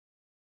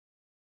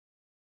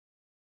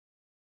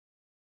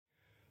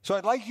So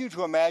I'd like you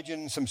to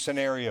imagine some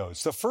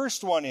scenarios. The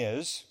first one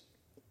is,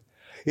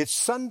 it's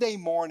Sunday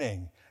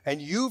morning and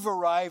you've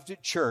arrived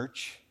at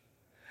church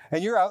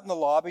and you're out in the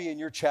lobby and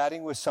you're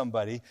chatting with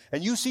somebody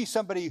and you see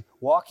somebody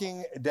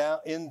walking down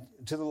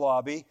into the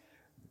lobby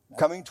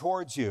coming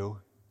towards you.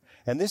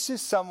 And this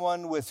is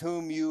someone with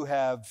whom you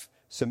have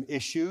some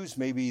issues.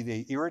 Maybe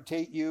they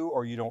irritate you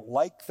or you don't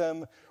like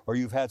them or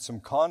you've had some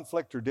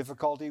conflict or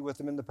difficulty with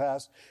them in the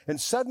past. And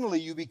suddenly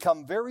you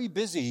become very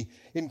busy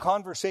in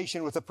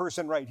conversation with the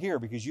person right here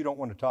because you don't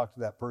want to talk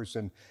to that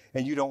person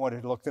and you don't want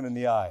to look them in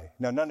the eye.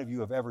 Now, none of you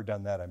have ever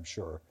done that, I'm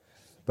sure,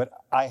 but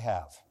I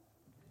have.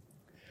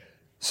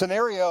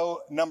 Scenario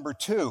number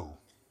 2.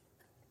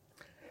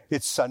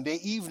 It's Sunday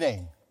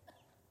evening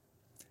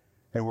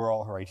and we're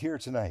all right here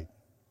tonight.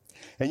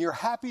 And you're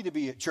happy to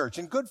be at church,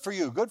 and good for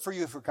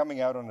you for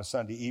coming out on a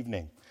Sunday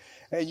evening.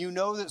 And you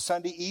know that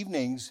Sunday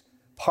evenings,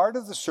 part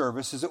of the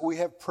service is that we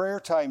have prayer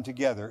time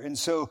together. And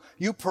so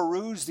you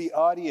peruse the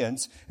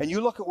audience, and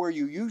you look at where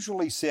you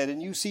usually sit,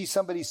 and you see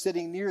somebody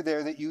sitting near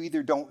there that you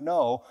either don't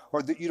know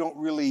or that you don't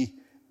really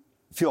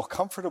feel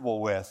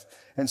comfortable with.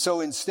 And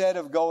so instead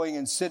of going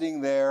and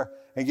sitting there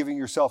and giving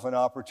yourself an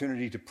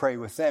opportunity to pray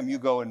with them, you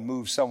go and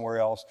move somewhere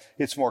else.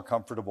 It's more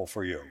comfortable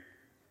for you.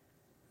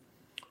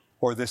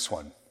 Or this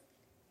one.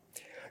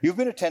 You've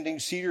been attending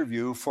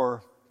Cedarview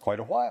for quite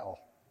a while.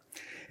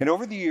 And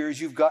over the years,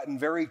 you've gotten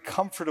very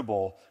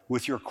comfortable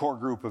with your core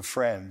group of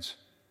friends.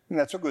 And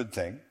that's a good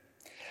thing.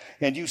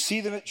 And you see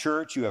them at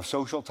church. You have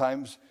social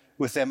times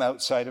with them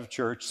outside of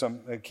church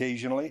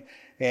occasionally.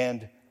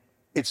 And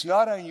it's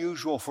not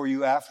unusual for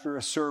you after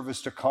a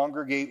service to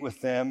congregate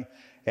with them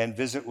and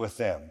visit with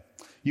them.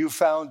 You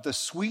found the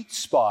sweet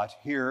spot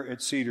here at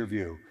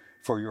Cedarview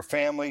for your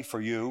family, for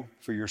you,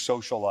 for your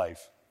social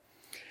life.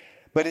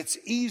 But it's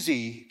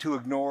easy to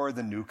ignore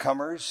the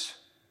newcomers,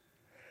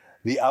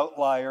 the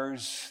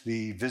outliers,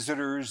 the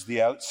visitors,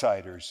 the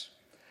outsiders.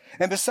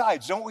 And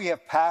besides, don't we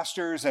have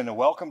pastors and a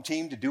welcome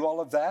team to do all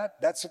of that?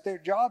 That's what their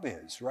job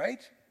is,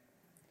 right?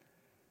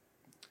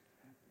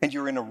 And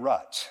you're in a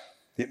rut.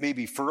 It may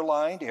be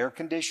fur-lined,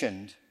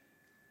 air-conditioned,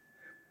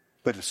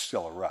 but it's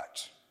still a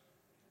rut.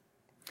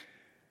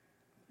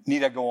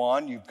 Need I go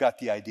on? You've got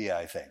the idea,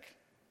 I think.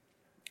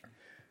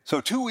 So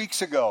 2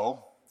 weeks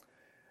ago,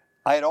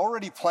 I had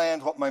already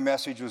planned what my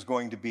message was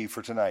going to be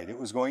for tonight. It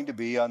was going to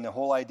be on the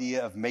whole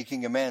idea of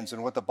making amends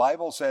and what the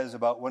Bible says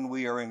about when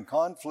we are in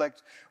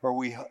conflict or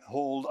we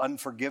hold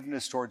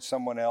unforgiveness towards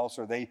someone else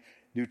or they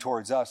do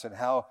towards us, and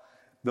how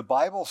the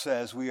Bible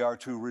says we are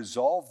to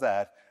resolve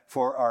that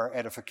for our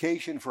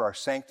edification, for our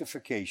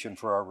sanctification,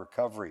 for our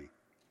recovery.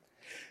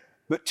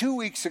 But 2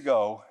 weeks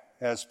ago,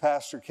 as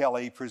Pastor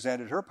Kelly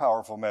presented her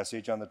powerful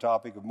message on the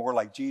topic of more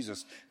like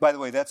Jesus, by the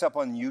way, that's up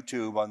on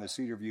YouTube, on the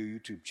Cedarview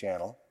YouTube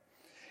channel.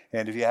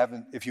 And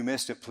if you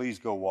missed it, please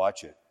go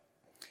watch it.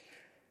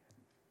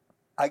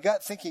 I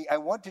got thinking, I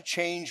want to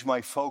change my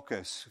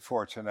focus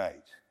for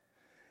tonight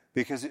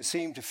because it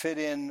seemed to fit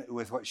in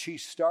with what she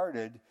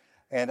started,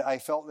 and I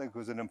felt like it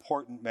was an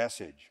important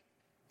message.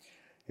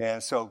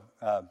 And so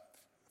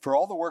for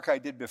all the work I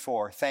did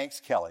before, thanks,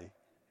 Kelly.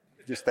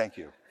 Just thank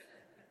you.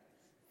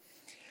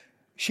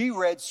 She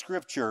read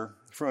scripture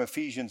from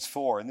Ephesians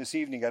 4, and this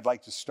evening I'd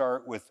like to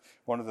start with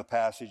one of the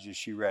passages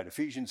she read,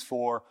 Ephesians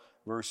 4,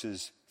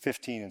 verses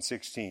 15 and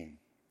 16.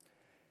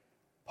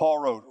 Paul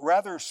wrote,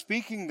 "Rather,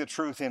 speaking the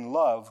truth in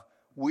love,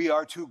 we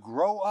are to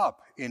grow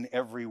up in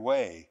every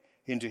way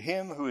into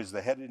him who is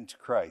the head, into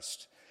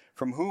Christ,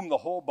 from whom the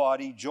whole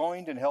body,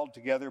 joined and held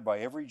together by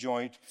every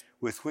joint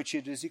with which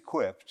it is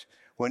equipped,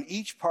 when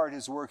each part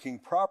is working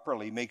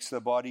properly, makes the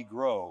body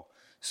grow,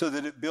 so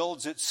that it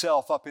builds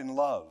itself up in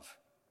love."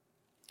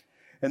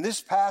 And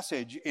this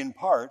passage, in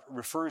part,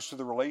 refers to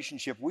the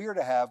relationship we are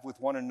to have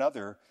with one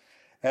another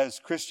as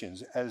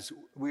Christians, as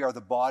we are the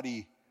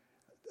body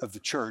of the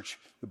church,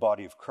 the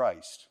body of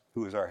Christ,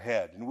 who is our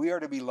head. And we are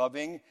to be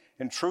loving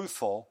and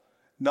truthful,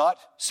 not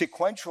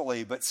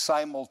sequentially, but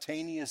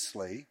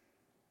simultaneously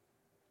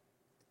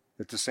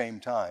at the same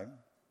time.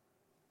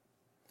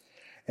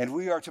 And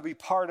we are to be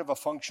part of a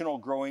functional,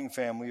 growing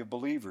family of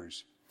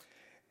believers.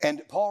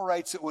 And Paul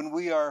writes that when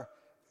we are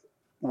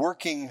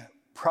working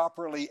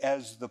properly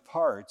as the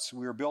parts,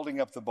 we are building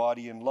up the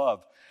body in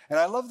love. And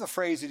I love the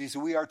phrase that he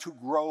said, we are to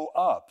grow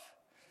up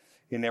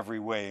in every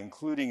way,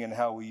 including in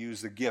how we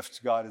use the gifts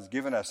God has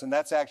given us. And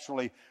that's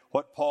actually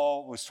what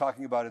Paul was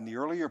talking about in the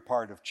earlier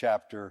part of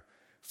chapter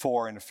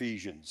 4 in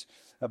Ephesians,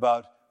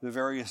 about the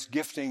various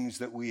giftings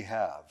that we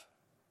have.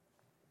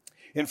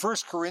 In 1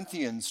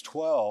 Corinthians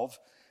 12,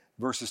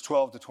 verses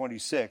 12 to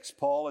 26,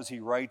 Paul, as he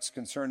writes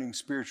concerning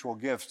spiritual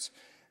gifts,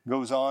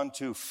 goes on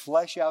to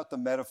flesh out the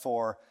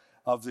metaphor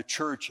of the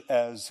church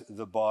as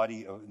the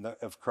body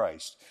of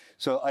Christ.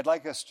 So I'd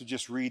like us to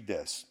just read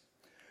this.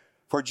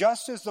 "For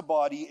just as the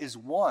body is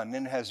one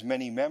and has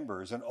many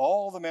members, and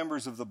all the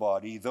members of the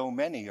body, though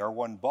many, are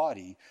one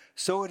body,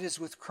 so it is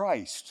with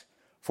Christ.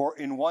 For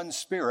in one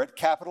Spirit,"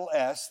 capital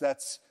S,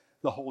 that's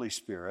the Holy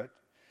Spirit,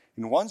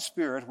 In one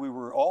Spirit we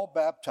were all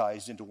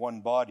baptized into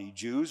one body,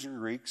 Jews or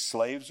Greeks,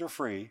 slaves or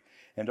free,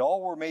 and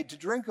all were made to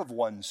drink of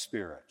one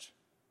Spirit.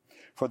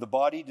 For the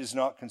body does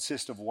not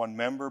consist of one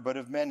member, but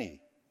of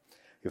many.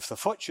 If the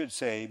foot should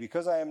say,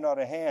 because I am not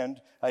a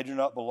hand, I do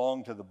not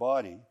belong to the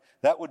body,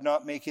 that would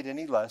not make it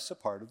any less a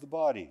part of the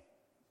body.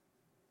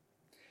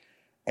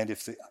 And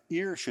if the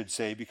ear should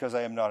say, because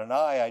I am not an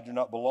eye, I do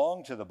not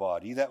belong to the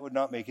body, that would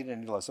not make it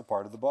any less a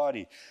part of the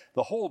body. If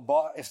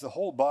the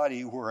whole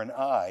body were an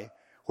eye,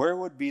 where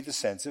would be the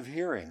sense of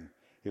hearing?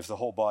 If the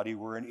whole body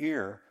were an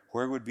ear,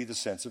 where would be the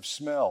sense of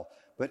smell?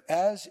 But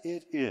as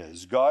it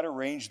is, God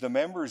arranged the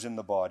members in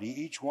the body,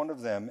 each one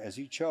of them as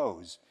he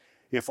chose.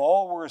 If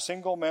all were a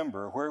single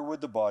member, where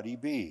would the body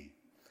be?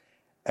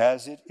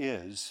 As it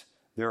is,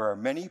 there are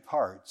many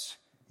parts,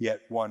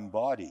 yet one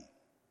body.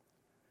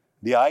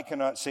 The eye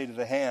cannot say to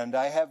the hand,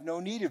 I have no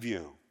need of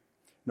you,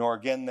 nor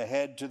again the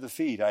head to the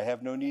feet, I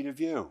have no need of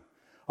you.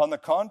 On the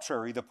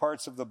contrary, the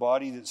parts of the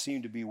body that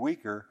seem to be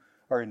weaker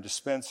are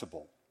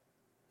indispensable.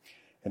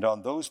 And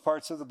on those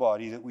parts of the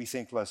body that we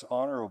think less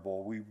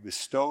honorable, we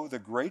bestow the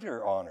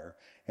greater honor,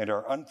 and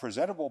our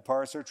unpresentable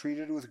parts are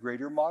treated with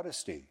greater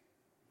modesty,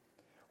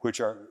 which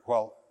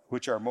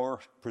our more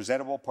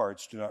presentable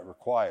parts do not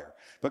require.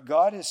 But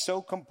God has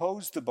so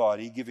composed the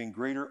body, giving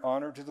greater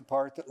honor to the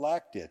part that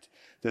lacked it,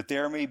 that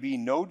there may be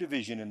no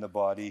division in the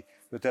body,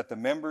 but that the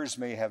members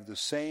may have the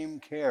same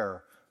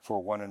care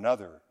for one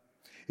another.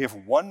 If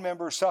one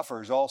member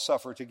suffers, all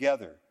suffer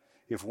together.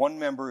 If one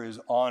member is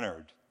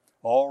honored,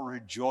 all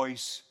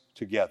rejoice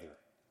together.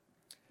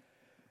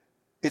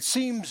 It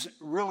seems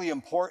really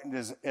important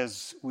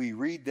as we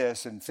read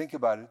this and think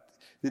about it,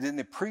 that in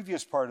the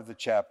previous part of the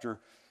chapter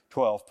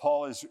 12,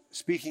 Paul is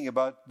speaking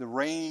about the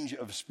range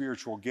of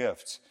spiritual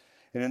gifts.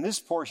 And in this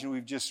portion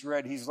we've just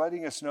read, he's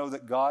letting us know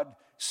that God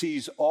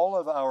sees all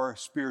of our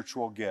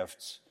spiritual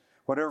gifts,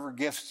 whatever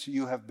gifts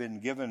you have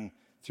been given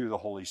through the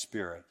Holy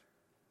Spirit,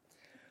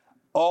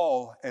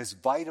 all as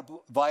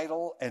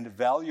vital and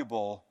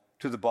valuable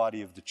to the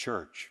body of the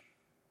church.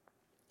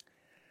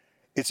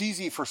 It's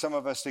easy for some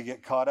of us to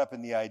get caught up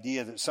in the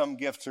idea that some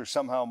gifts are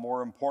somehow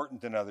more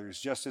important than others,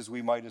 just as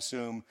we might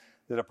assume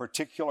that a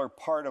particular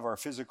part of our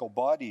physical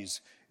bodies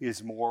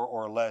is more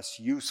or less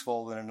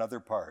useful than another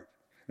part.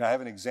 Now, I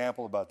have an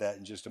example about that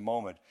in just a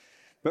moment.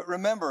 But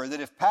remember that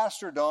if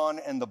Pastor Don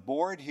and the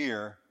board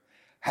here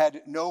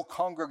had no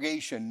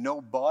congregation,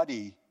 no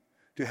body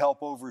to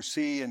help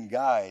oversee and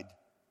guide,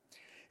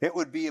 it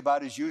would be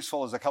about as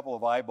useful as a couple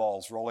of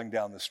eyeballs rolling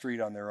down the street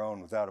on their own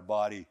without a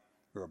body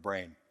or a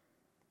brain.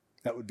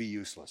 That would be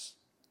useless.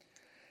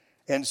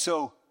 And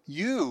so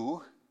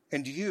you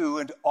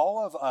and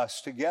all of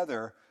us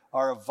together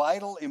are a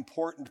vital,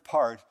 important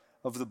part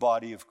of the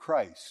body of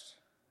Christ.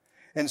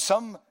 And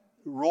some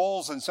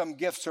roles and some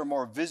gifts are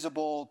more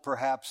visible,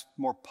 perhaps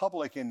more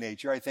public in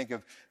nature. I think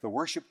of the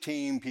worship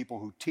team, people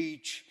who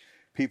teach,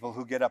 people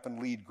who get up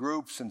and lead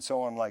groups and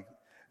so on like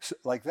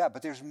that.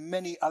 But there's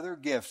many other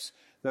gifts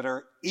that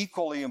are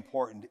equally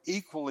important,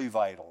 equally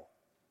vital.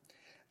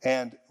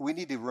 And we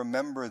need to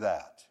remember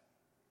that.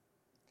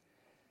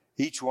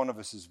 Each one of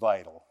us is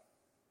vital.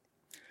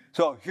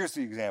 So here's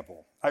the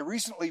example. I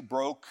recently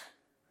broke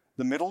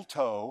the middle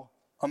toe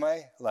on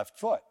my left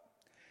foot.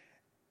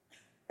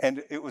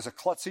 And it was a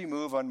klutzy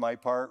move on my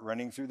part,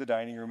 running through the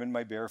dining room in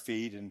my bare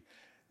feet and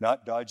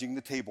not dodging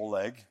the table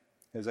leg,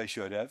 as I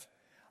should have.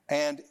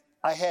 And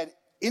I had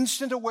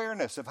instant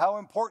awareness of how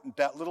important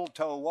that little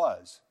toe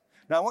was.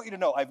 Now, I want you to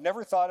know, I've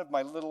never thought of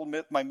my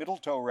middle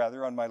toe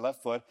on my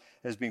left foot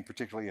as being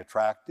particularly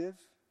attractive.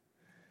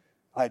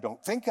 I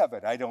don't think of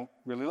it. I don't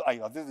really,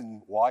 other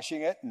than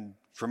washing it and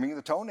trimming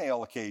the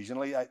toenail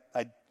occasionally,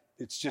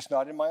 it's just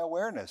not in my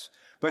awareness.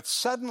 But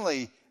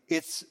suddenly,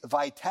 its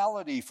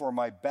vitality for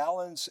my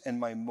balance and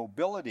my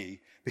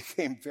mobility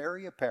became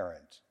very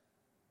apparent.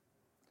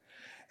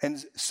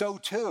 And so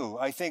too,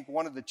 I think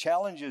one of the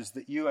challenges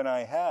that you and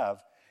I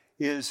have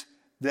is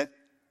that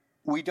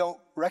we don't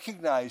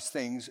recognize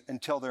things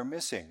until they're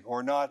missing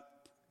or not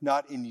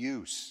in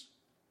use.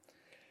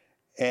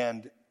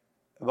 And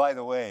by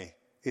the way,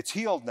 it's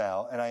healed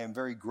now, and I am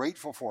very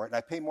grateful for it, and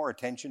I pay more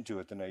attention to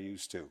it than I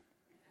used to.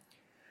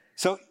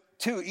 So,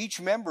 too,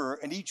 each member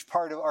and each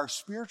part of our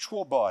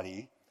spiritual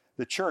body,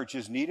 the church,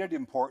 is needed,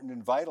 important,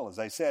 and vital, as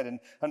I said. And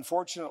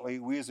unfortunately,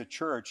 we as a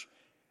church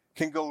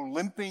can go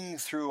limping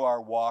through our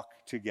walk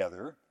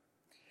together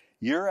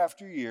year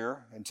after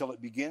year until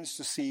it begins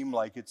to seem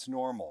like it's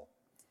normal.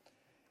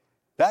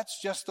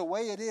 That's just the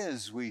way it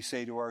is, we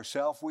say to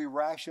ourselves. We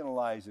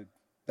rationalize it.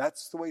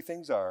 That's the way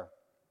things are.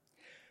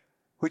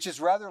 Which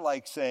is rather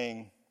like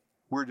saying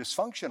we're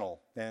dysfunctional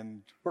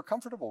and we're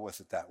comfortable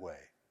with it that way.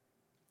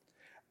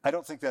 I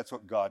don't think that's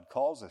what God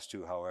calls us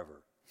to,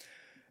 however.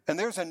 And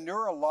there's a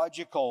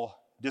neurological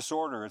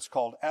disorder. It's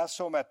called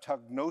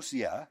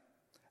asomatognosia.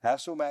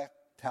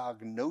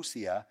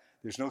 Asomatognosia.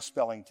 There's no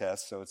spelling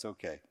test, so it's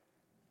okay.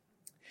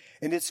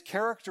 And it's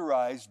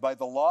characterized by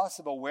the loss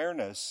of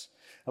awareness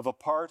of a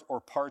part or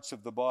parts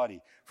of the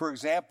body. For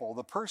example,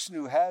 the person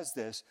who has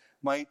this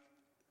might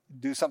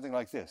do something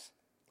like this.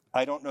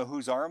 I don't know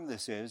whose arm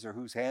this is or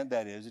whose hand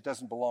that is. It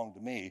doesn't belong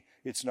to me.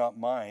 It's not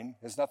mine.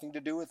 It has nothing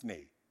to do with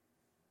me.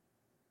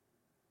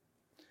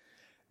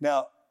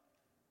 Now,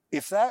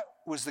 if that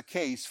was the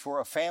case for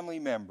a family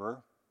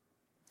member,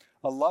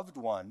 a loved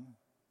one,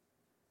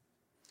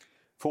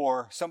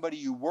 for somebody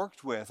you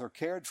worked with or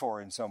cared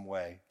for in some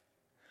way,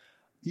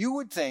 you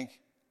would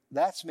think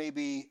that's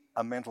maybe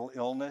a mental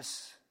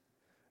illness,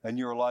 a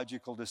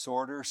neurological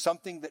disorder,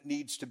 something that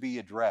needs to be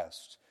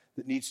addressed,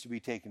 that needs to be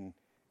taken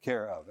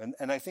care of.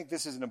 And I think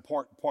this is an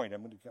important point.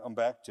 I'm going to come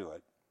back to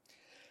it.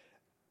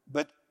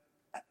 But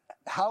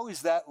how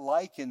is that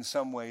like, in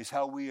some ways,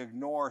 how we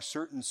ignore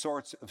certain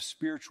sorts of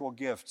spiritual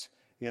gifts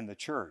in the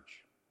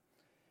church?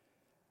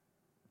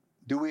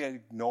 Do we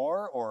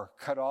ignore or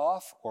cut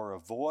off or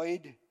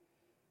avoid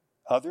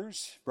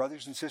others,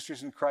 brothers and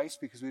sisters in Christ,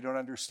 because we don't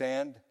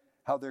understand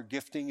how their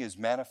gifting is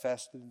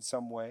manifested in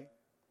some way?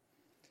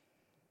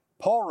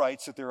 Paul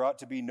writes that there ought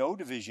to be no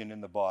division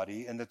in the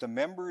body and that the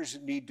members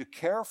need to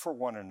care for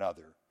one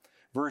another.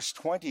 Verse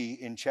 20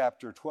 in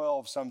chapter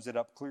 12 sums it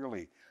up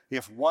clearly.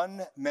 If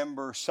one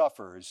member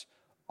suffers,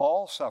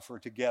 all suffer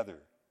together.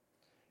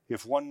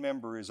 If one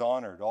member is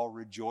honored, all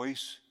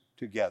rejoice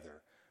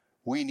together.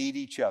 We need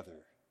each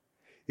other.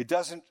 It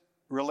doesn't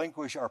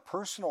relinquish our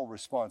personal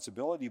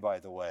responsibility, by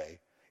the way.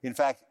 In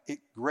fact, it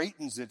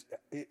greatens it.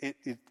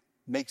 It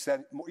makes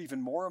that even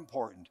more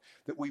important,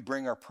 that we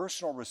bring our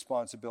personal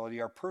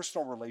responsibility, our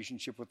personal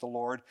relationship with the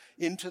Lord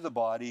into the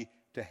body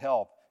to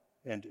help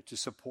and to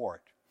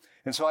support.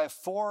 And so I have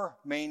 4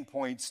 main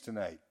points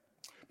tonight.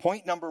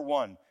 Point number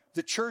 1,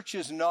 the church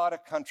is not a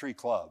country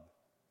club.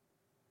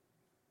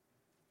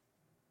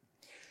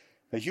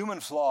 A human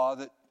flaw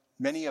that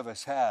many of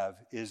us have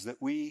is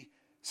that we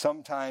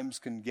sometimes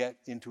can get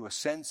into a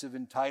sense of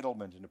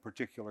entitlement in a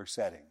particular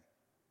setting.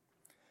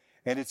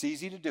 And it's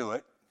easy to do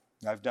it.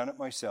 I've done it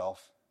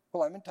myself.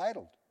 Well, I'm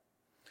entitled.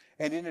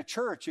 And in a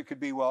church, it could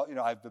be, well,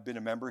 I've been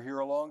a member here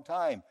a long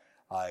time.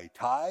 I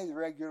tithe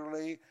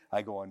regularly.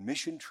 I go on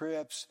mission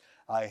trips.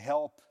 I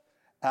help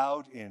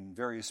out in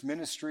various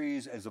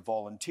ministries as a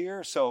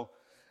volunteer. So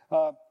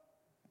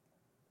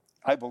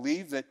I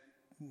believe that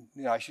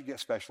I should get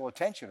special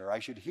attention, or I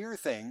should hear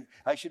things.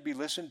 I should be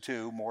listened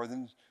to more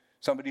than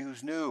somebody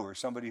who's new or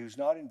somebody who's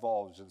not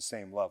involved at the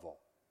same level.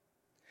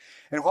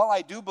 And while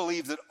I do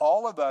believe that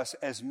all of us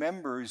as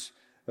members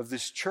of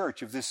this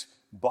church, of this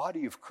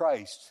body of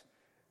Christ,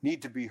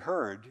 need to be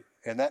heard,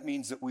 and that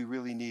means that we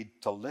really need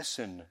to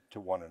listen to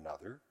one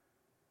another,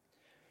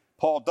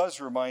 Paul does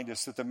remind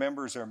us that the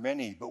members are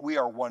many, but we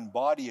are one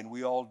body, and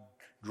we all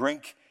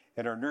drink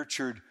and are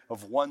nurtured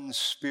of one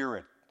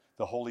Spirit,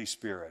 the Holy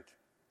Spirit.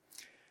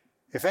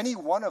 If any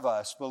one of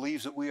us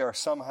believes that we are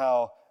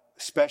somehow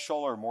special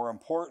or more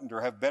important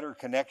or have better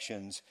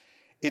connections,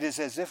 it is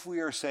as if we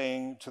are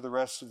saying to the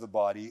rest of the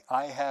body,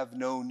 I have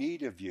no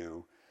need of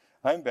you.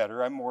 I'm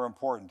better, I'm more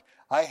important.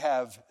 I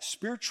have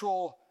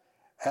spiritual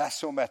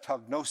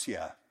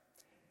asomatognosia.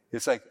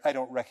 It's like I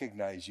don't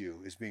recognize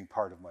you as being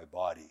part of my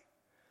body.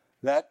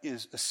 That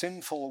is a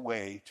sinful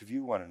way to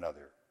view one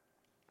another.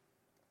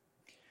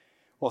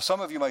 Well, some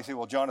of you might say,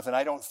 well, Jonathan,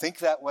 I don't think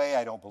that way.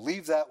 I don't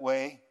believe that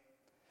way.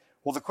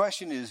 Well, the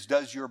question is,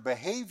 does your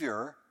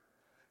behavior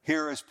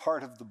here as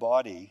part of the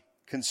body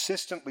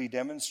consistently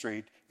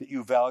demonstrate that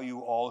you value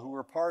all who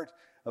are part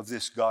of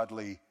this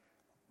godly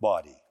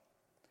body?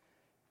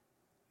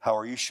 How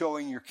are you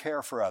showing your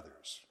care for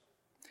others?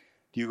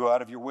 Do you go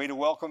out of your way to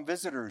welcome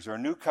visitors or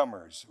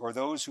newcomers or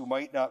those who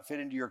might not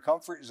fit into your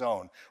comfort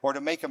zone, or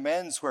to make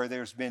amends where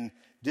there's been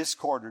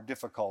discord or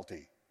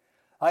difficulty?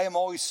 I am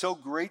always so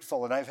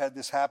grateful, and I've had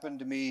this happen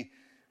to me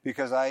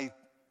because I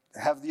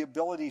have the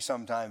ability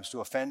sometimes to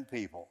offend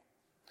people.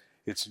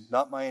 It's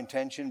not my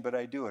intention, but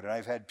I do it. And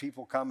I've had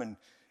people come and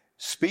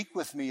speak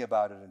with me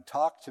about it and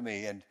talk to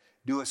me and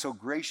do it so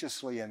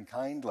graciously and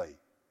kindly.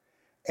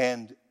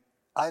 And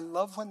I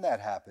love when that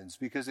happens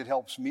because it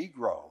helps me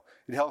grow.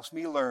 It helps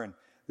me learn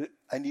that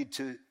I need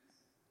to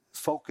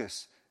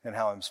focus in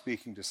how I'm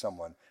speaking to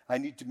someone. I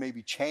need to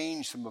maybe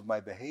change some of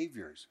my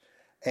behaviors.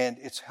 And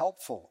it's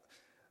helpful.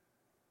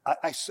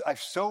 I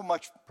so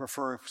much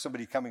prefer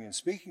somebody coming and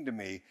speaking to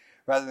me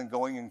rather than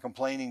going and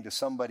complaining to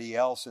somebody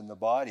else in the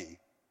body,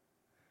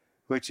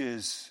 which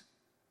is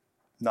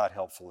not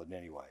helpful in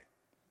any way.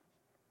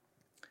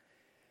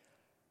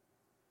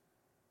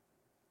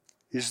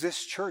 Is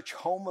this church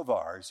home of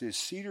ours, is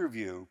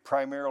Cedarview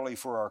primarily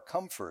for our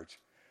comfort,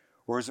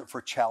 or is it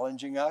for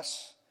challenging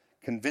us,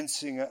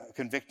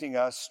 convicting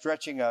us,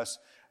 stretching us,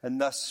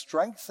 and thus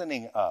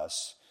strengthening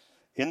us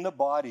in the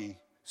body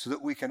so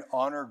that we can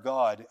honor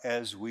God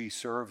as we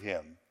serve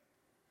Him?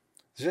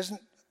 This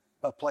isn't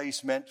a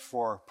place meant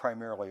for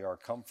primarily our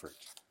comfort.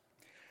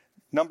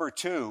 Number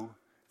 2,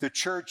 the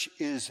church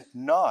is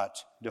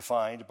not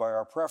defined by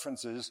our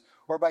preferences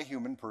or by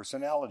human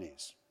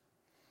personalities.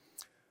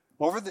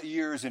 Over the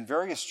years in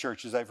various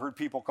churches, I've heard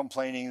people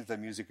complaining that the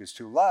music is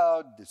too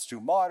loud, it's too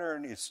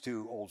modern, it's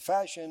too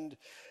old-fashioned,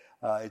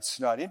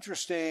 it's not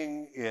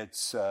interesting,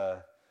 it's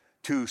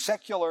too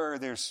secular.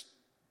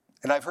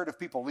 And I've heard of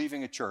people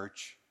leaving a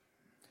church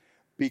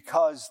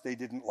because they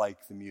didn't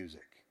like the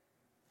music.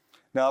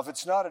 Now, if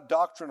it's not a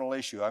doctrinal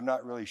issue, I'm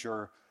not really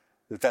sure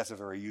that that's a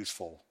very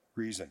useful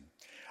reason.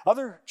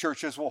 Other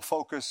churches will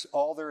focus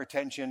all their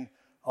attention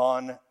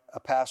on a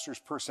pastor's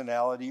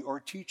personality or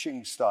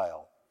teaching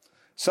style.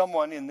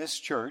 Someone in this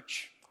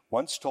church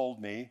once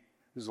told me,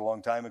 this was a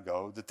long time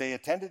ago, that they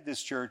attended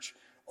this church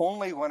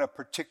only when a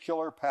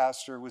particular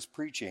pastor was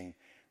preaching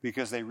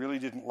because they really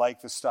didn't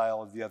like the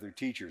style of the other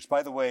teachers.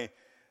 By the way,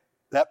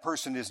 that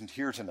person isn't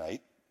here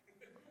tonight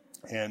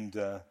and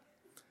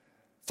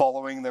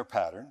following their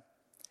pattern.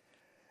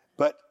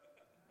 But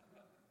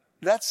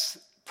that's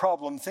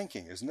problem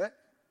thinking, isn't it?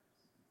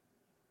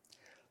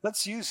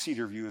 Let's use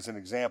Cedarview as an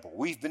example.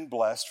 We've been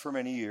blessed for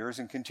many years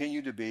and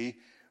continue to be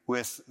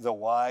with the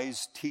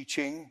wise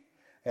teaching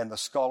and the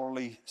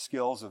scholarly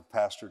skills of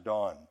Pastor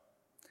Don.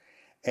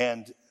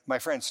 And my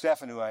friend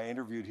Stefan, who I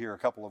interviewed here a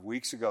couple of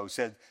weeks ago,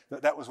 said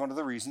that was one of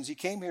the reasons he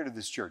came here to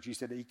this church. He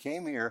said he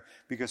came here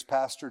because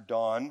Pastor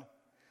Don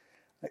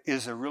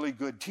is a really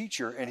good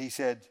teacher, and he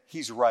said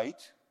he's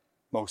right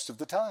most of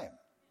the time,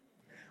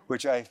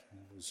 which I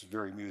was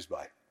very amused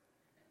by.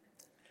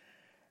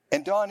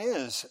 And Don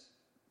is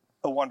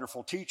a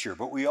wonderful teacher,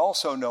 but we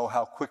also know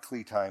how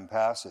quickly time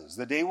passes.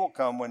 The day will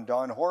come when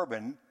Don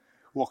Horban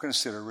will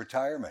consider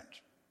retirement.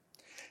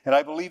 And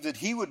I believe that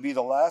he would be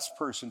the last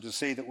person to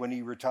say that when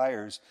he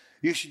retires,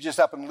 you should just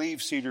up and leave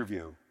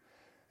Cedarview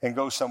and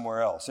go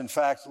somewhere else. In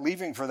fact,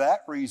 leaving for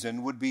that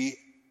reason would be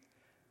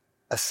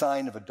a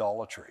sign of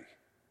idolatry.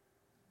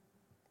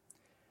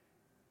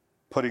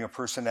 Putting a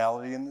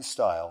personality in the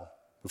style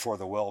before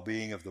the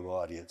well-being of the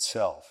body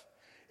itself.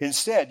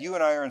 Instead, you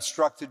and I are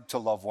instructed to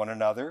love one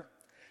another,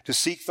 to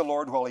seek the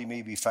Lord while he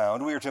may be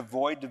found. We are to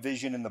avoid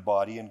division in the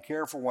body and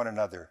care for one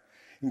another.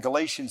 In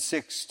Galatians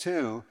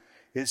 6:2,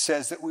 it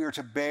says that we are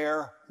to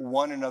bear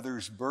one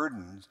another's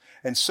burdens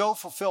and so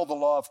fulfill the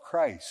law of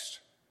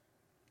Christ.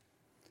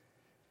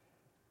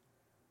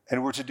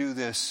 And we're to do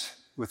this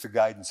with the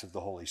guidance of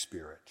the Holy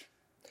Spirit.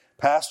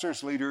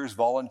 Pastors, leaders,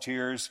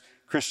 volunteers,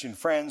 Christian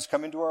friends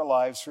come into our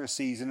lives for a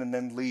season and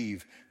then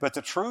leave. But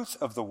the truth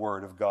of the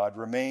Word of God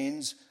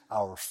remains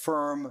our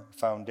firm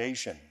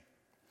foundation.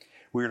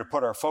 We are to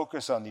put our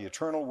focus on the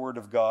eternal Word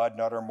of God,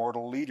 not our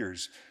mortal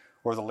leaders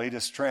or the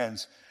latest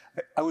trends.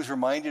 I was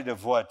reminded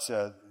of what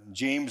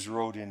James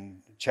wrote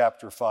in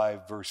chapter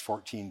 5, verse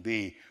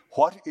 14b.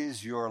 What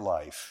is your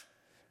life?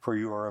 For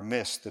you are a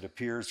mist that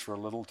appears for a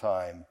little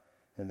time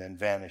and then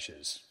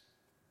vanishes.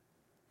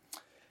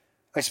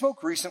 I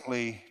spoke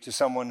recently to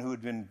someone who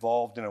had been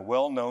involved in a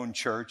well-known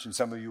church, and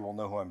some of you will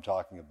know who I'm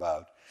talking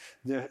about.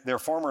 Their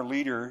former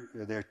leader,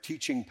 their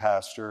teaching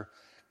pastor,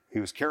 he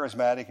was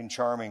charismatic and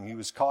charming. He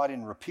was caught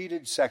in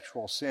repeated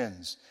sexual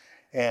sins.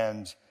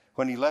 And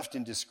when he left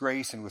in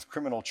disgrace and with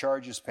criminal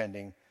charges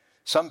pending,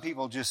 some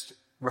people just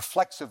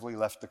reflexively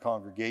left the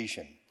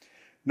congregation.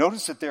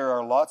 Notice that there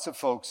are lots of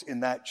folks in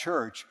that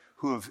church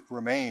who have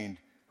remained,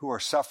 who are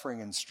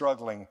suffering and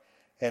struggling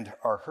and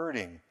are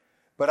hurting.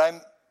 But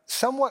I'm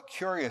somewhat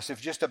curious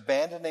if just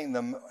abandoning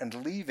them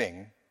and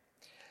leaving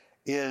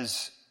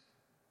is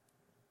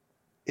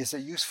a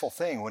useful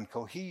thing when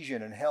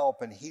cohesion and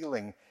help and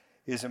healing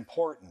is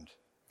important.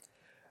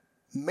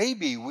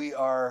 Maybe we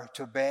are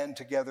to band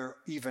together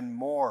even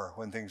more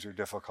when things are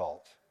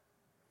difficult.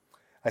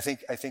 I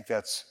think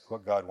that's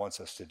what God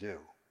wants us to do.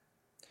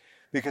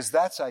 Because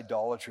that's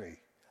idolatry.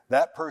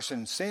 That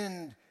person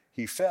sinned,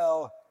 he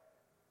fell,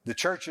 the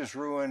church is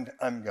ruined,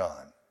 I'm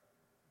gone.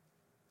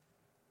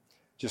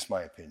 Just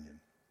my opinion.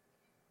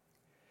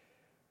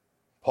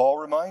 Paul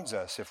reminds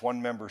us, if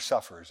one member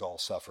suffers, all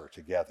suffer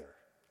together.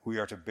 We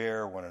are to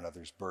bear one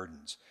another's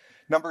burdens.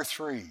 Number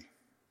 3,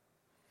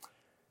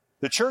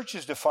 the church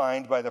is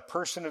defined by the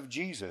person of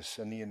Jesus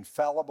and the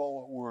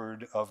infallible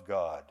Word of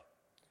God.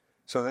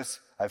 So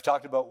I've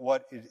talked about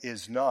what it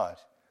is not.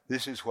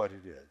 This is what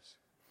it is.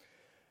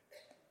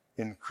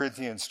 In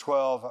Corinthians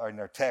 12, in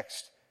our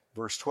text,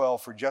 verse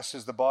 12, for just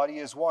as the body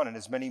is one and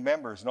has many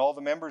members, and all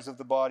the members of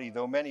the body,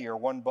 though many, are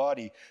one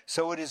body,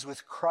 so it is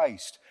with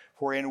Christ.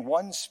 For in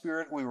one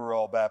Spirit we were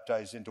all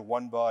baptized into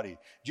one body.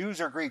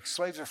 Jews or Greeks,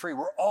 slaves or free,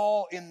 we're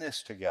all in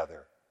this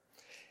together.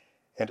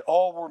 And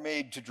all were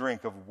made to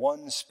drink of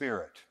one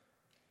Spirit.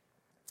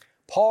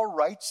 Paul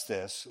writes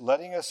this,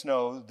 letting us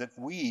know that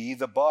we,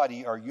 the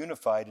body, are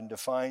unified and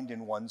defined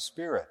in one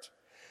Spirit.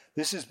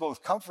 This is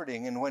both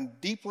comforting and, when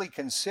deeply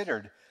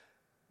considered,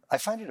 I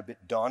find it a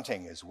bit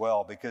daunting as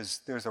well,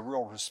 because there's a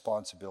real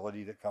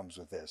responsibility that comes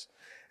with this.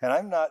 And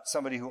I'm not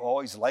somebody who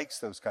always likes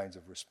those kinds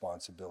of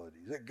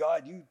responsibilities.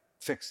 God, you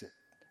fix it.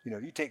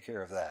 You take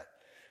care of that.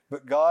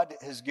 But God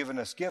has given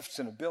us gifts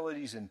and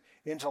abilities and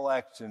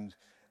intellect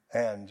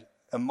and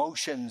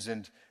emotions,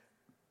 and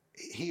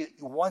he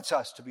wants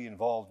us to be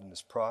involved in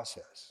this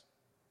process.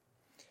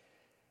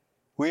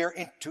 We are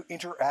to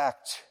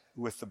interact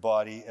with the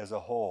body as a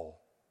whole.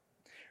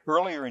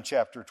 Earlier in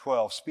chapter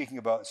 12, speaking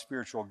about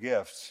spiritual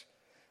gifts,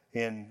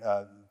 in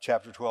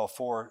chapter 12,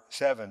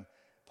 4-7,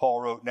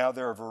 Paul wrote, now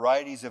there are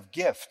varieties of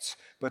gifts,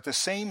 but the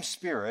same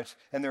Spirit,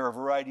 and there are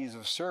varieties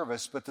of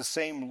service, but the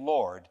same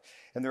Lord.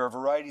 And there are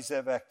varieties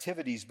of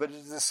activities, but it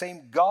is the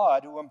same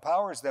God who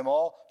empowers them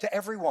all to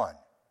everyone.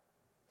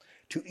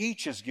 To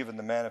each is given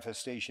the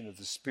manifestation of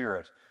the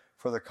Spirit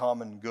for the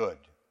common good.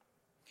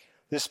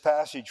 This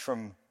passage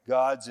from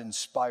God's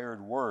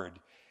inspired word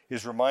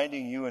is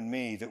reminding you and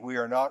me that we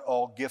are not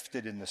all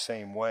gifted in the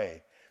same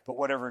way, but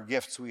whatever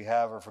gifts we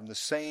have are from the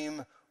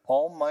same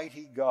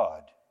Almighty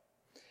God,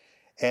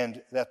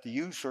 and that the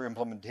use or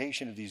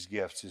implementation of these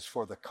gifts is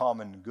for the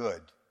common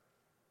good.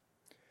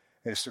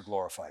 It is to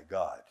glorify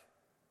God.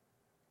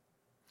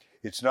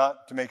 It's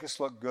not to make us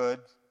look good.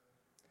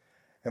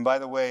 And by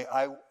the way,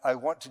 I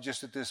want to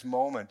just at this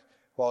moment,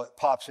 while it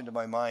pops into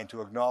my mind,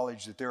 to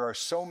acknowledge that there are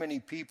so many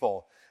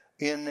people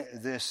in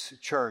this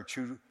church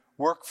who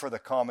work for the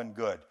common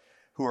good,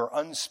 who are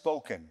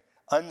unspoken,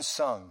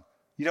 unsung.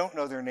 You don't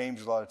know their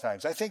names a lot of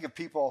times. I think of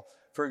people,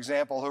 for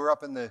example, who are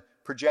up in the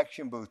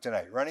projection booth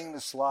tonight, running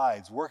the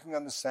slides, working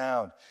on the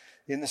sound,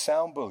 in the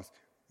sound booth,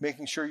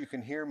 making sure you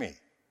can hear me.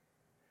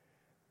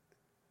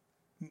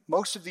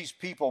 Most of these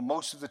people,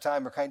 most of the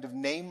time, are kind of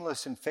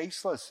nameless and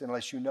faceless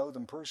unless you know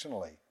them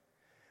personally.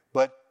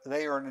 But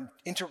they are an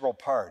integral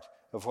part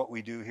of what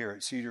we do here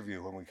at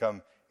Cedarview when we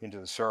come into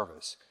the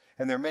service.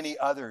 And there are many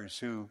others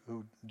who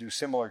do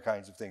similar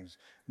kinds of things.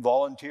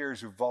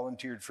 Volunteers who've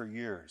volunteered for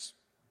years.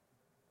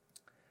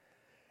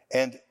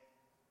 And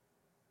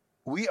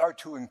we are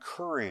to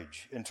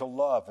encourage and to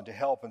love and to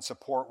help and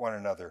support one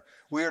another.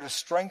 We are to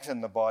strengthen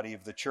the body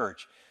of the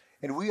church.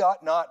 And we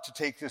ought not to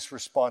take this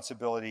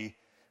responsibility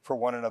for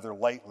one another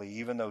lightly,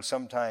 even though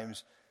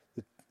sometimes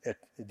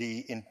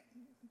the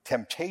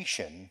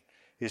temptation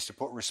is to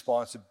put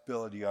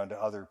responsibility onto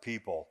other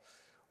people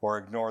or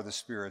ignore the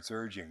Spirit's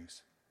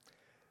urgings.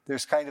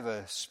 There's kind of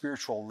a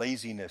spiritual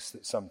laziness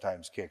that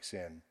sometimes kicks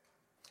in.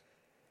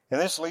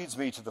 And this leads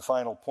me to the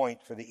final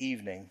point for the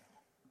evening.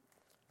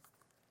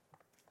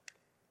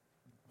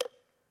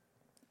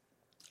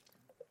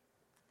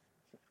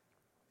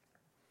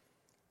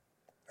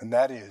 And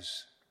that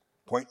is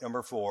point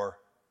number 4.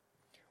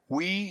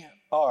 We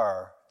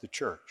are the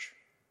church.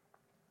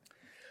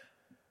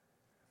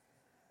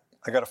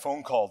 I got a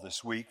phone call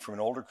this week from an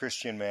older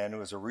Christian man who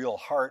has a real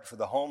heart for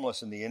the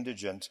homeless and the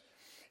indigent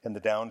and the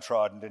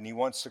downtrodden, and he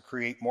wants to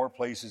create more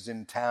places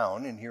in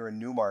town and here in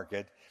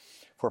Newmarket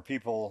for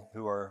people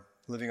who are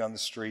living on the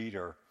street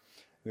or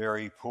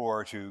very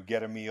poor to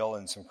get a meal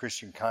and some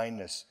Christian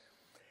kindness.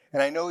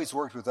 And I know he's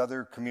worked with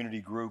other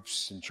community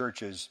groups and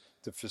churches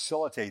to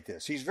facilitate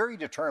this. He's very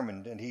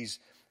determined, and he's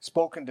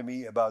spoken to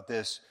me about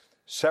this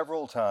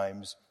several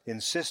times,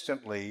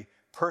 insistently,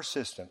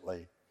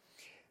 persistently,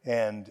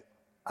 and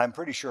I'm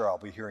pretty sure I'll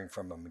be hearing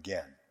from him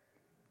again.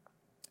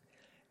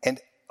 And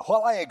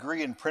while I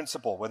agree in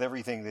principle with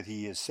everything that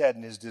he has said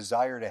and his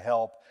desire to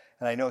help,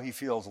 and I know he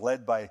feels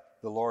led by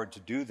the Lord to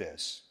do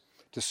this,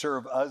 to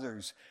serve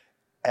others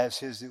as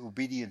his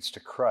obedience to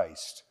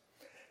Christ,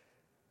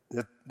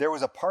 that there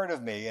was a part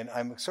of me, and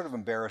I'm sort of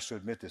embarrassed to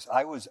admit this,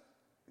 I was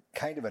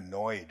kind of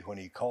annoyed when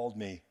he called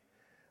me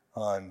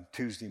on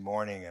Tuesday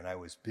morning, and I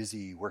was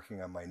busy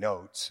working on my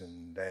notes,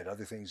 and I had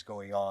other things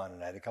going on,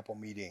 and I had a couple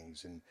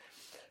meetings, and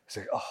I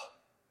said,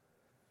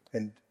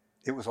 and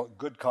it was a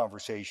good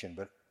conversation,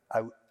 but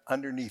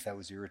underneath I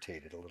was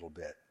irritated a little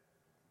bit.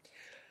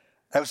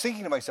 I was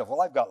thinking to myself,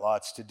 well, I've got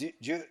lots to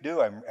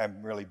do.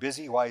 I'm really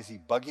busy. Why is he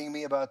bugging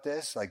me about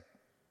this? Like,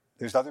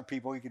 there's other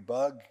people he could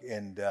bug,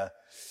 and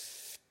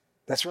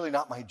that's really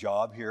not my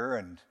job here.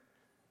 And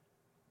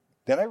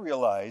then I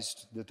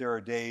realized that there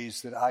are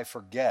days that I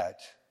forget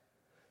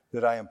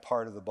that I am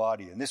part of the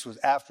body. And this was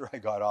after I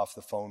got off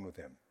the phone with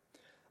him.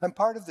 I'm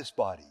part of this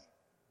body.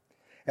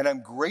 And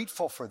I'm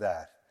grateful for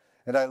that.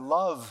 And I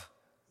love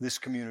this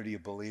community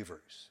of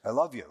believers. I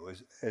love you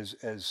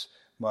as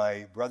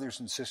my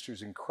brothers and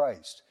sisters in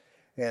Christ.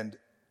 And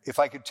if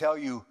I could tell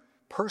you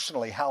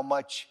personally how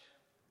much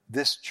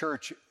this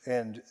church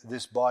and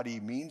this body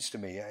means to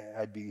me,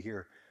 I'd be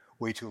here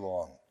way too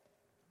long.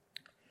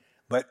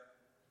 But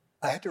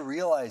I had to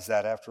realize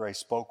that after I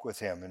spoke with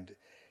him, and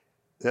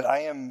that I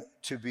am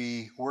to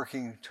be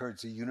working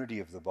towards the unity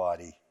of the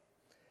body.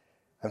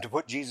 I'm to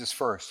put Jesus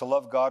first, to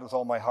love God with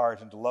all my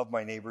heart and to love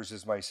my neighbors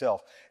as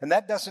myself. And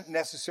that doesn't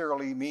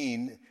necessarily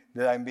mean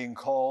that I'm being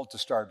called to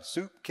start a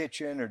soup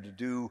kitchen or to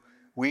do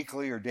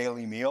weekly or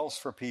daily meals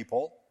for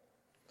people.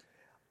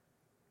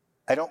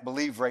 I don't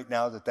believe right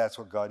now that that's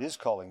what God is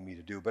calling me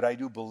to do, but I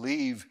do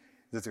believe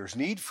that there's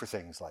need for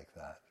things like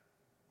that.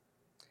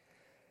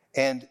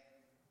 And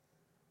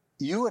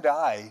you and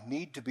I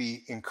need to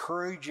be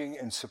encouraging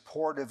and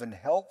supportive and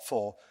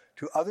helpful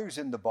to others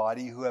in the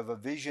body who have a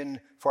vision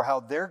for how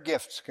their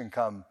gifts can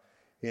come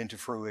into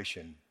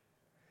fruition.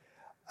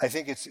 I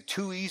think it's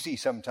too easy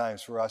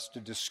sometimes for us to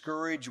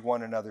discourage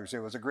one another. It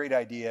was a great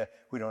idea,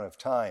 we don't have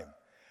time.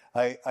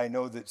 I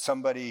know that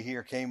somebody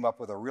here came up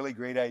with a really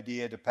great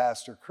idea to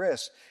Pastor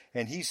Chris,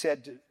 and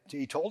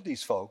he told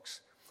these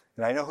folks,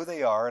 and I know who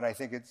they are, and I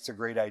think it's a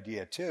great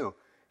idea too.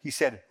 He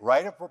said,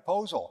 write a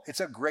proposal. It's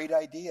a great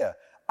idea.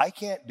 I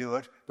can't do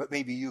it, but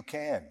maybe you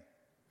can.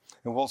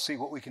 And we'll see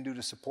what we can do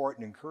to support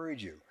and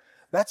encourage you.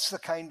 That's the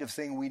kind of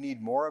thing we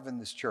need more of in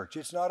this church.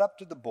 It's not up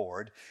to the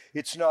board.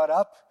 It's not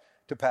up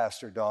to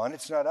Pastor Don.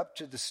 It's not up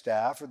to the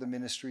staff or the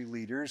ministry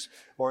leaders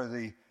or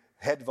the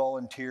head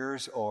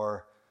volunteers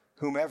or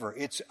whomever.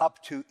 It's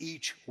up to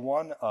each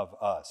one of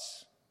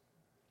us.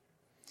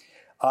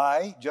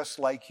 I, just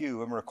like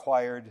you, am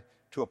required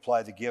to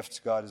apply the gifts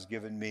God has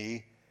given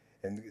me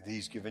and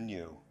He's given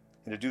you,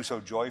 and to do so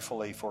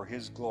joyfully for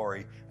His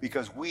glory,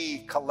 because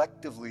we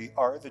collectively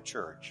are the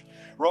church.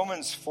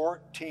 Romans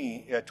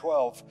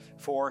 12,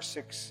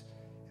 4-6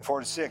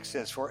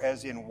 says, "For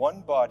as in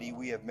one body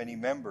we have many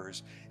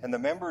members, and the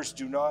members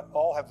do not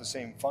all have the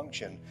same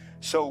function,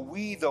 so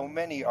we, though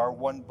many, are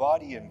one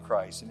body in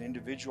Christ, and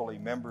individually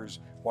members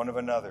one of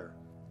another.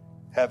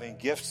 Having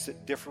gifts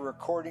that differ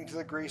according to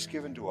the grace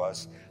given to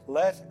us,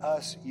 let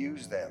us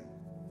use them."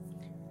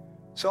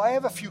 So I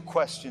have a few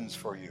questions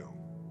for you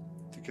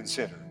to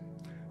consider.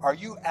 Are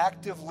you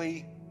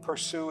actively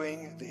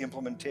pursuing the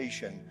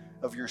implementation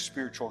of your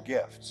spiritual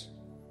gifts?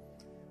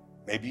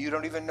 Maybe you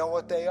don't even know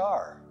what they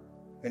are.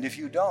 And if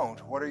you don't,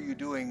 what are you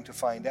doing to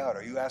find out?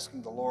 Are you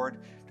asking the Lord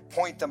to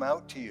point them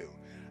out to you?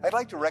 I'd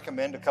like to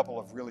recommend a couple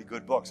of really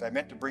good books. I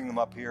meant to bring them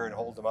up here and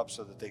hold them up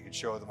so that they could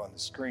show them on the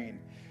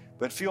screen.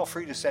 But feel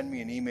free to send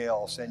me an email.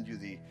 I'll send you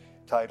the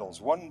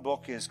titles. One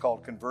book is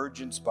called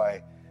Convergence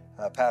by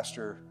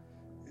Pastor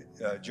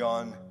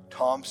John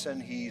Thompson.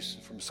 He's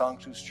from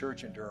Sanctus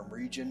Church in Durham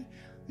Region.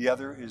 The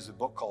other is a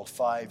book called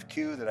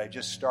 5Q that I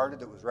just started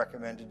that was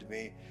recommended to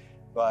me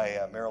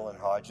by Marilyn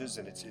Hodges,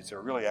 and it's a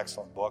really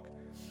excellent book,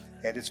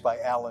 and it's by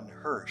Alan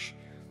Hirsch.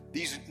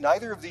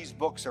 Neither of these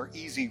books are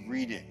easy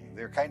reading.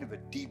 They're kind of a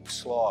deep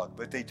slog,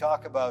 but they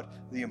talk about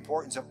the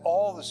importance of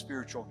all the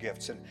spiritual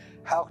gifts and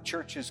how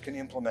churches can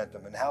implement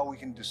them and how we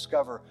can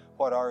discover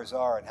what ours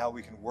are and how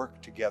we can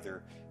work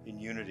together in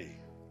unity.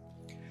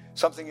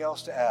 Something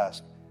else to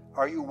ask.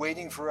 Are you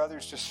waiting for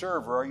others to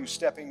serve, or are you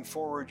stepping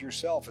forward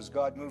yourself as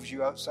God moves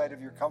you outside of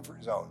your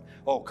comfort zone?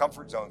 Oh,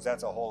 comfort zones,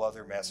 that's a whole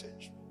other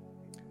message.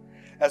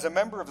 As a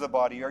member of the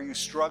body, are you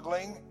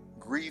struggling,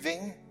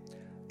 grieving,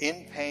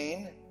 in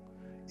pain,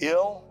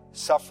 ill,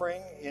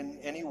 suffering in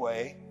any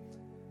way?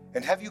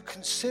 And have you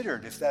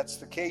considered, if that's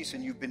the case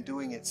and you've been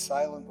doing it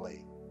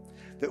silently,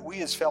 that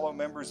we as fellow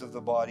members of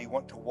the body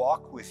want to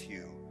walk with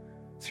you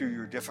through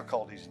your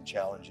difficulties and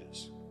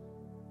challenges?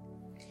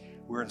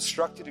 We're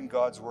instructed in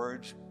God's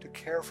word to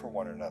care for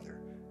one another,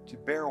 to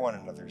bear one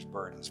another's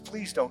burdens.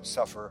 Please don't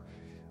suffer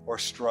or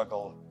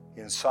struggle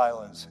in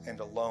silence and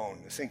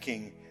alone,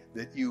 thinking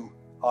that you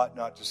ought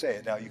not to say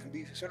it. Now, you can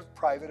be sort of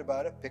private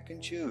about it, pick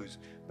and choose,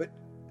 but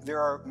there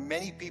are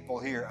many people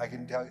here, I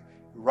can tell you,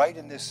 right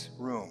in this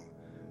room,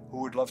 who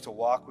would love to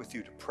walk with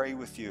you, to pray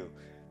with you,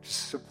 to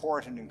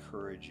support and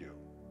encourage you.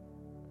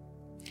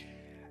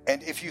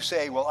 And if you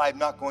say, well, I'm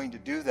not going to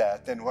do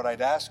that, then what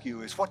I'd ask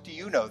you is, what do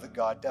you know that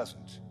God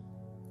doesn't?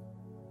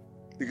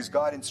 Because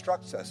God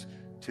instructs us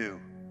to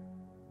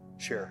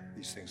share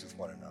these things with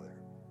one another.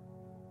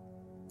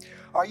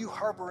 Are you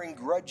harboring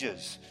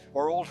grudges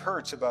or old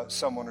hurts about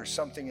someone or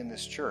something in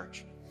this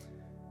church?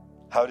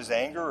 How does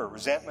anger or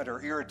resentment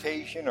or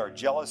irritation or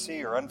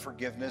jealousy or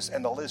unforgiveness,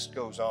 and the list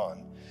goes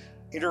on,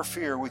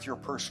 interfere with your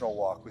personal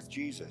walk with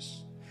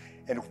Jesus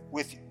and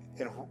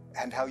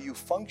how you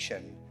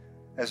function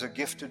as a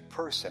gifted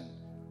person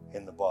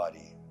in the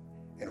body?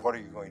 And what are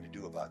you going to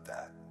do about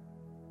that?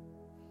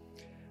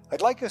 I'd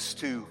like us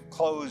to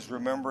close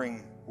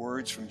remembering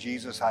words from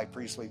Jesus' high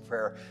priestly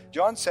prayer.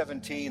 John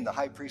 17, the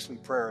high priestly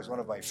prayer, is one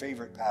of my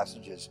favorite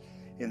passages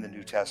in the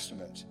New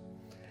Testament.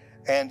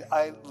 And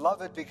I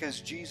love it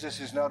because Jesus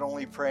is not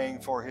only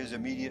praying for his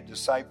immediate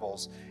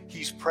disciples,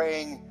 he's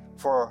praying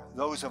for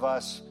those of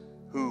us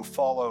who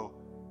follow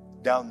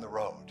down the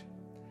road.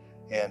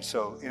 And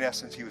so, in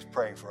essence, he was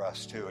praying for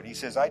us too. And he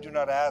says, I do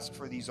not ask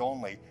for these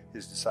only,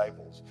 his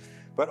disciples,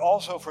 but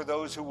also for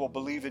those who will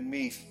believe in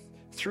me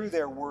through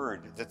their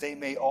word, that they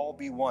may all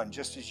be one,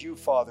 just as you,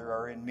 Father,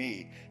 are in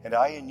me, and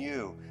I in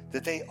you,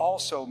 that they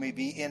also may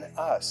be in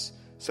us,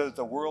 so that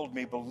the world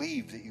may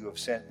believe that you have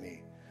sent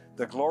me.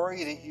 The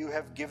glory that you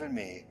have given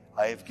me,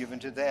 I have given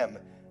to them,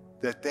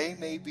 that they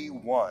may be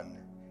one,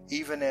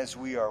 even as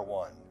we are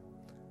one.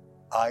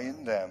 I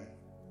in them,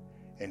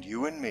 and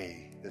you in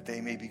me, that they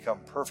may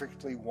become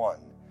perfectly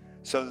one,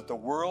 so that the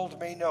world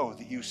may know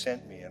that you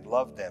sent me and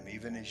loved them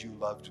even as you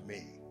loved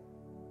me.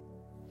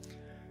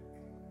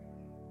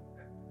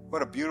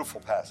 What a beautiful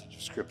passage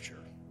of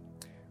Scripture.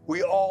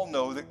 We all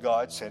know that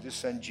God sent his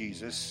Son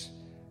Jesus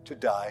to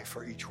die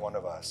for each one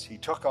of us. He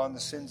took on the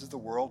sins of the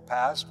world,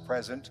 past,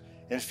 present,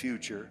 and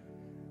future,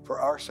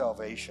 for our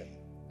salvation.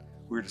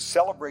 We're to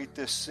celebrate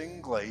this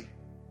singly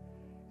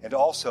and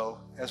also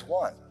as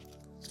one.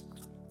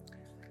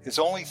 It's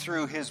only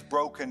through his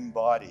broken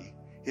body,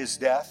 his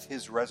death,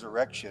 his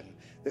resurrection,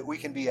 that we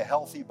can be a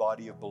healthy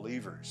body of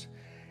believers.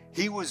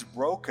 He was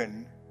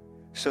broken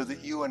so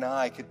that you and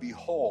I could be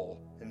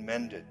whole and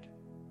mended.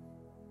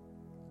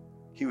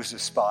 He was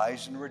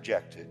despised and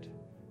rejected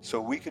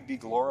so we could be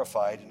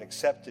glorified and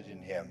accepted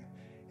in him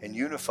and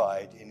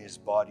unified in his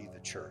body, the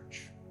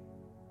church.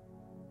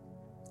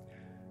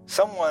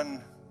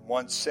 Someone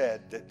once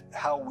said that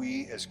how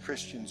we as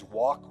Christians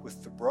walk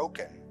with the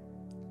broken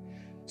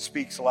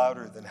speaks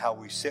louder than how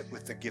we sit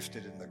with the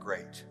gifted and the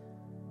great.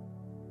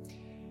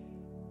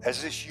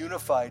 As this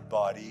unified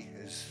body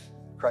is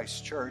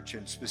Christ's church,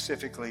 and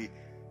specifically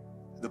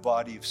the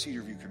body of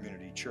Cedarview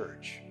Community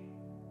Church,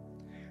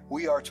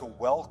 we are to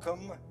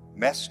welcome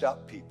messed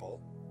up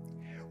people.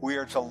 We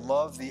are to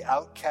love the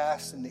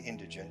outcast and the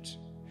indigent.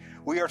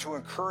 We are to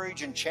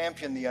encourage and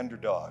champion the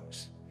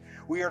underdogs.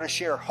 We are to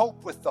share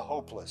hope with the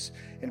hopeless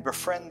and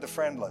befriend the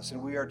friendless.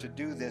 And we are to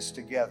do this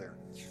together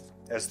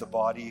as the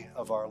body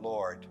of our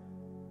Lord.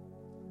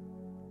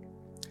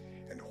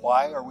 And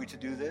why are we to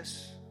do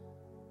this?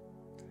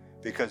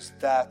 Because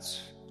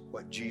that's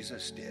what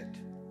Jesus did.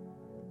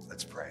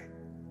 Let's pray.